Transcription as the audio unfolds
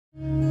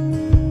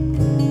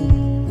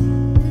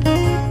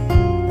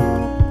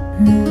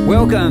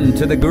Welcome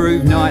to the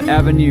Groove Night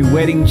Avenue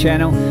Wedding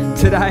Channel.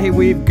 Today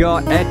we've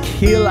got a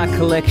killer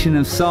collection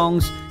of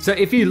songs. So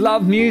if you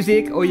love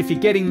music or if you're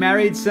getting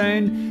married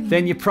soon,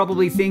 then you're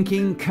probably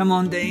thinking, come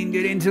on Dean,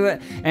 get into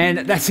it. And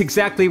that's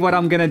exactly what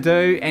I'm gonna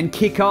do and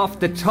kick off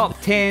the top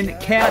 10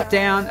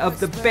 countdown of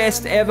the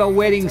best ever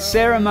wedding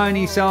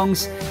ceremony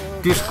songs.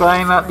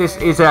 Disclaimer, this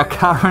is our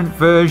current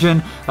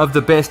version of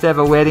the best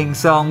ever wedding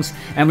songs,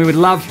 and we would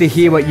love to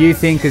hear what you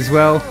think as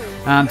well,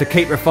 to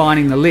keep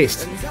refining the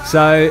list.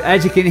 So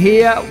as you can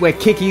hear, we're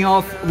kicking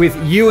off with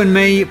You and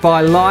Me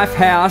by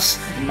Lifehouse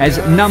as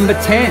number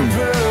 10.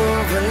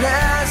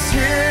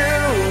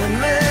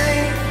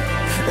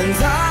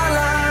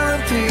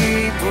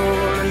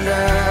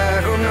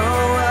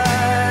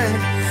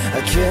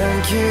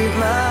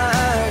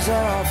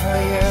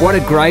 What a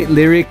great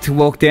lyric to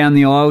walk down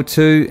the aisle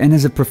to, and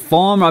as a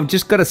performer, I've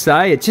just got to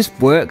say, it just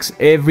works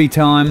every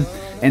time,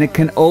 and it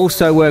can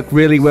also work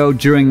really well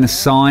during the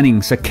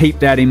signing, so keep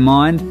that in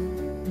mind.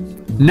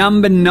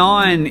 Number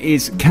 9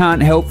 is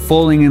Can't Help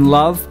Falling in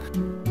Love.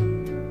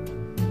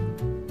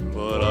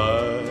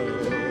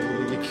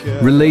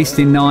 Released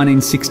in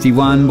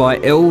 1961 by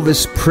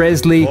Elvis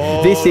Presley.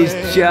 This is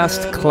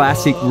just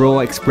classic raw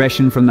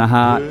expression from the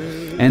heart,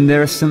 and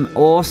there are some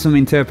awesome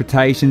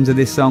interpretations of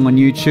this song on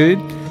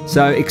YouTube.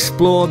 So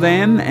explore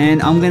them,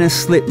 and I'm going to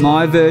slip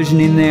my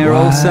version in there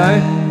also.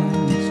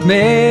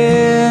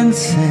 Men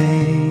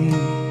say,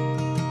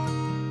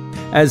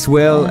 as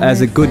well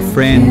as a good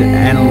friend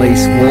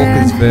Annalise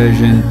Walker's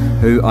version,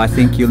 who I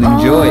think you'll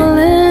enjoy.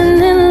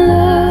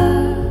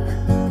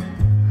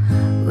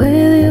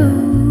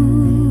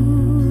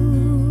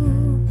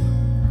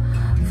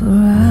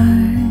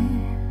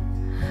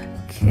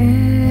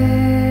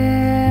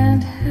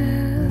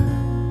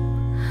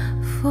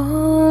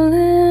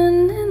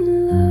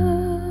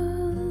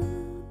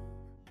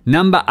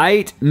 Number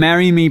 8,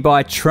 Marry Me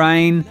by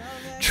Train.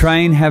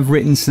 Train have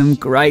written some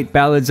great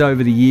ballads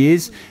over the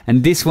years,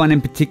 and this one in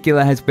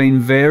particular has been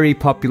very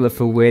popular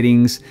for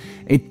weddings.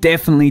 It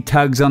definitely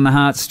tugs on the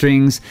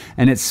heartstrings,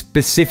 and its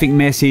specific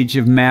message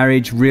of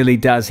marriage really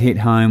does hit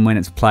home when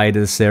it's played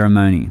at a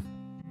ceremony.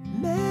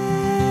 Marry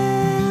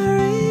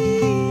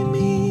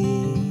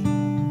me,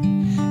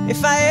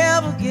 if I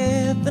ever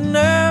get the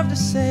nerve to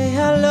say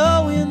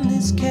hello in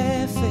this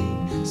cafe,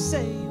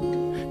 say.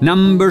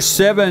 Number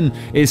 7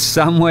 is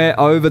Somewhere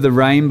Over the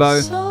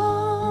Rainbow.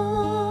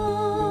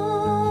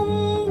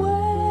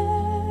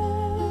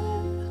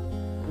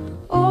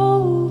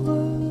 Over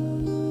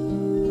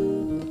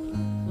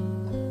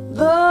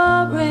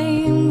the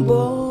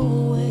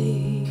rainbow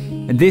way.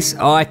 This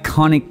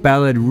iconic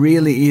ballad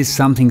really is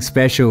something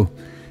special.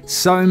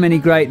 So many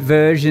great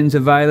versions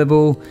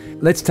available.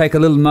 Let's take a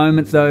little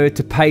moment though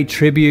to pay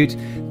tribute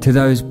to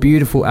those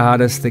beautiful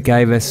artists that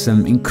gave us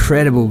some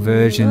incredible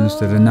versions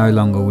that are no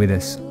longer with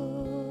us.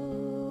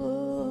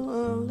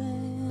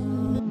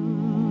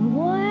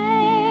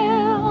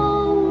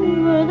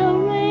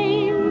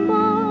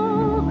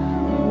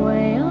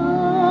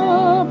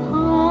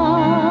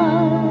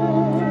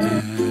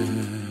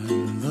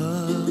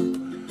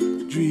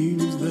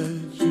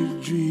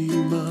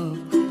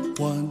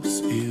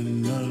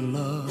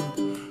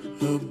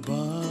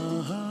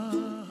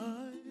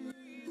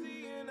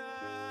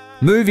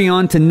 Moving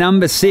on to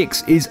number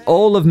 6 is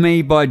All of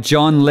Me by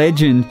John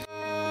Legend.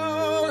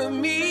 All of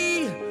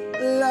me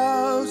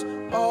loves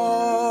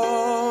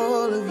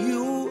all of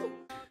you.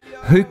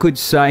 Who could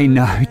say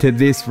no to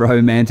this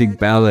romantic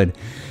ballad?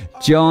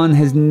 John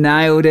has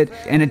nailed it,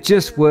 and it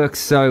just works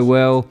so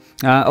well.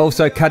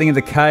 Also Cutting of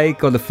the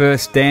Cake or The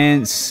First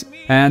Dance.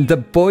 And the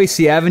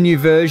Boise Avenue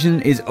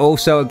version is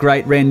also a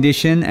great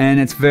rendition, and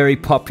it's very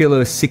popular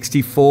with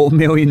 64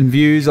 million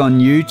views on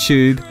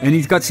YouTube. And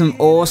he's got some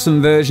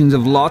awesome versions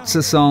of lots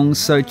of songs,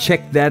 so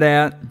check that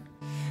out.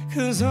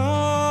 'Cause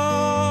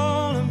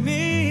all of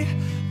me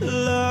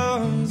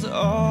loves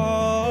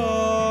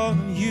all of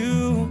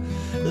you.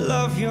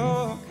 Love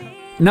your...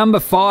 Number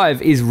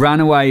 5 is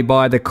Runaway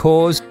by The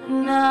Cause.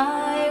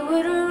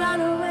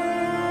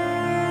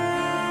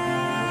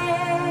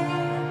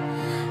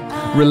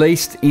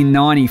 Released in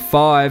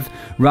 95,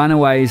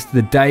 Runaway is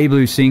the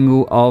debut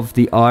single of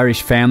the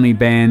Irish family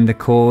band The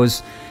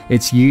Cause.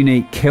 Its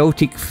unique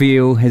Celtic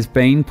feel has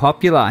been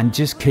popular and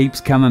just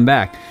keeps coming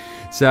back.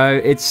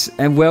 So it's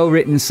a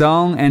well-written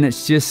song, and it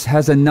just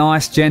has a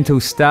nice gentle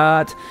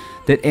start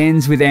that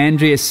ends with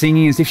Andrea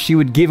singing as if she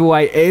would give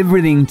away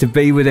everything to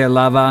be with her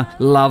lover.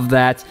 Love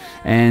that,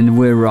 and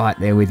we're right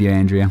there with you,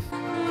 Andrea.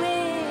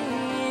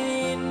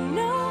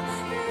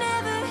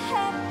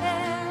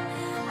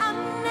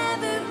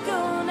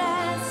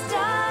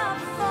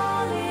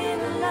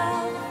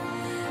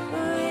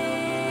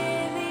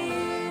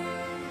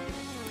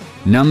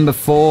 Number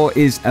 4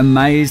 is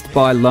Amazed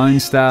by Lone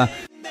Star.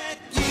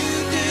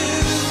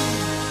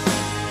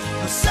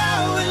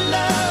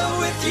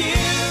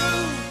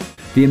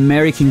 The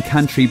American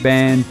country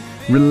band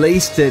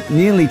released it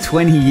nearly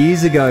 20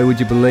 years ago, would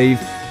you believe?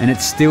 And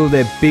it's still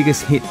their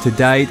biggest hit to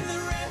date.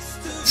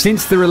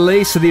 Since the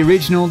release of the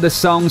original, the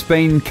song's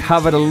been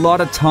covered a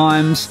lot of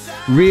times,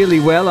 really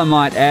well I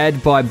might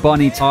add, by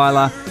Bonnie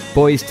Tyler,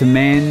 Boys to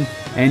Men,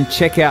 and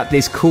check out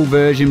this cool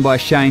version by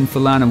Shane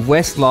Fulan of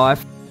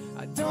Westlife.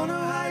 I don't know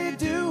how you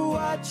do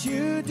what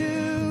you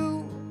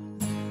do.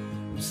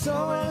 I'm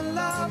so in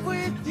love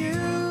with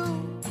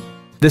you.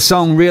 The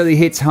song really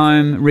hits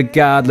home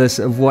regardless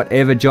of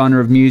whatever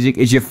genre of music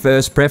is your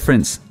first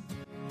preference.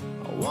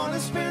 I wanna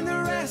spend the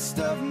rest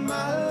of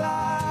my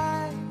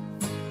life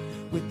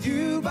with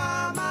you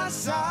by my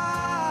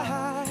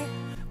side.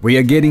 We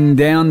are getting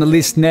down the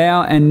list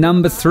now, and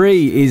number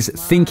 3 is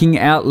Thinking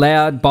Out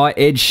Loud by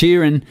Ed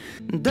Sheeran.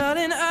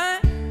 Darling, I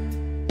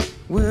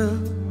will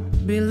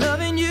be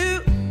loving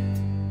you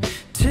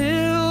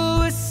till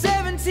we're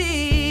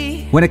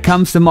 70. When it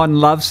comes to modern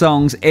love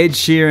songs, Ed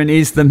Sheeran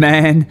is the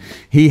man.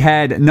 He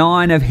had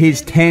 9 of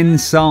his 10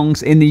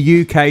 songs in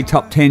the UK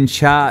top 10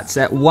 charts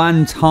at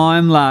one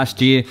time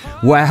last year.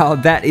 Wow,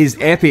 that is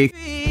epic.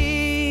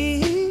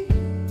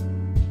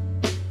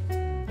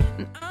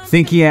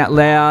 Thinking Out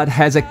Loud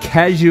has a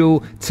casual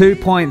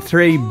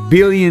 2.3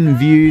 billion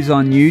views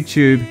on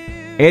YouTube.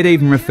 Ed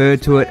even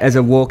referred to it as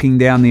a walking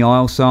down the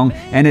aisle song,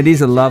 and it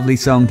is a lovely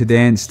song to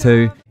dance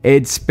to.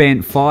 Ed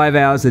spent 5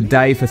 hours a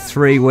day for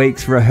 3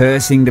 weeks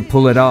rehearsing to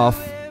pull it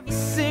off.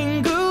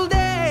 Single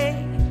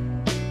day,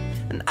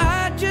 and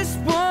I just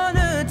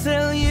wanna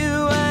tell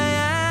you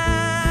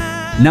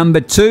I am. Number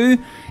 2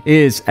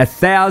 is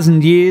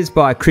 1,000 Years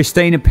by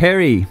Christina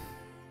Perri.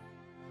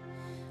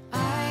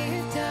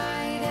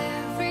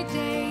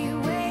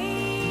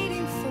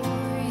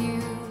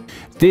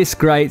 This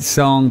great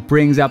song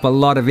brings up a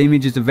lot of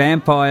images of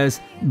vampires,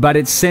 but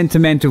its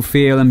sentimental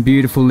feel and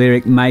beautiful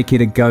lyric make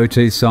it a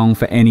go-to song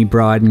for any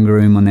bride and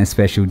groom on their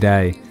special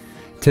day.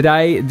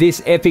 Today,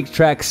 this epic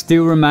track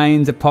still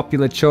remains a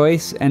popular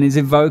choice and is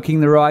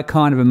evoking the right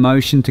kind of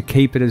emotion to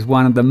keep it as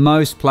one of the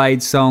most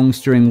played songs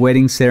during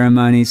wedding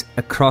ceremonies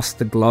across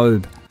the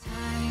globe.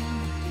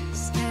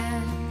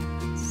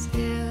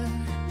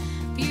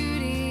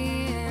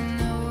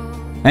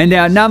 And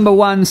our number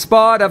 1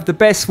 spot of the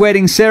best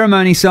wedding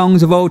ceremony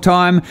songs of all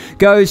time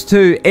goes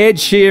to Ed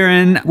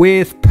Sheeran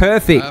with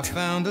Perfect. I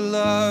found a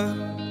love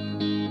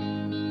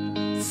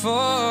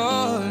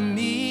for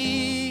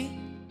me.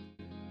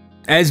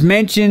 As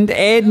mentioned,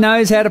 Ed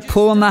knows how to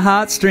pull on the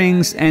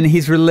heartstrings, and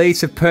his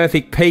release of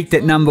Perfect peaked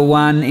at number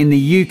 1 in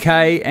the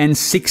UK and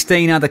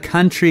 16 other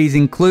countries,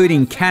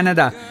 including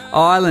Canada,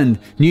 Ireland,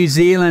 New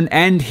Zealand,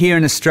 and here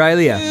in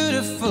Australia.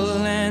 Beautiful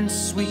and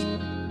sweet.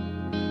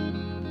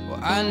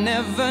 I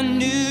never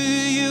knew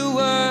you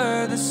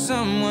were the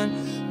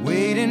someone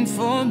waiting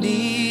for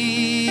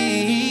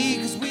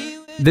me.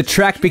 The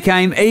track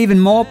became even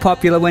more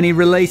popular when he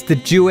released a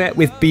duet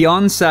with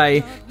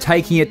Beyonce,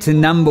 taking it to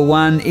number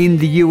 1 in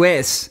the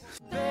US.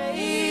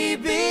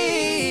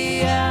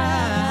 Baby,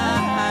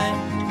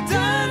 I'm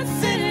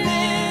dancing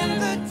in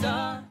the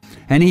dark.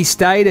 And he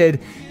stated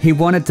he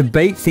wanted to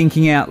beat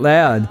Thinking Out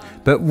Loud.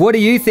 But what do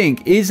you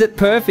think? Is it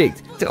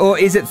Perfect? Or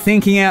is it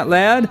Thinking Out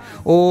Loud?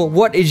 Or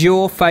what is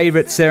your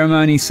favourite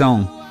ceremony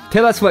song?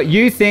 Tell us what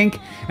you think,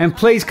 and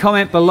please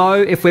comment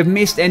below if we've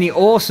missed any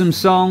awesome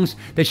songs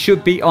that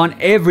should be on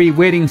every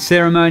wedding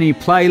ceremony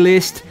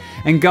playlist.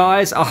 And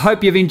guys, I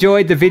hope you've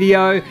enjoyed the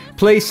video.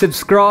 Please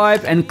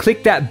subscribe and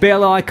click that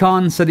bell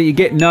icon so that you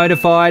get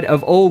notified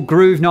of all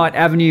Groove Night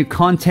Avenue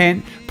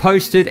content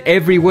posted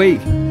every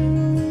week.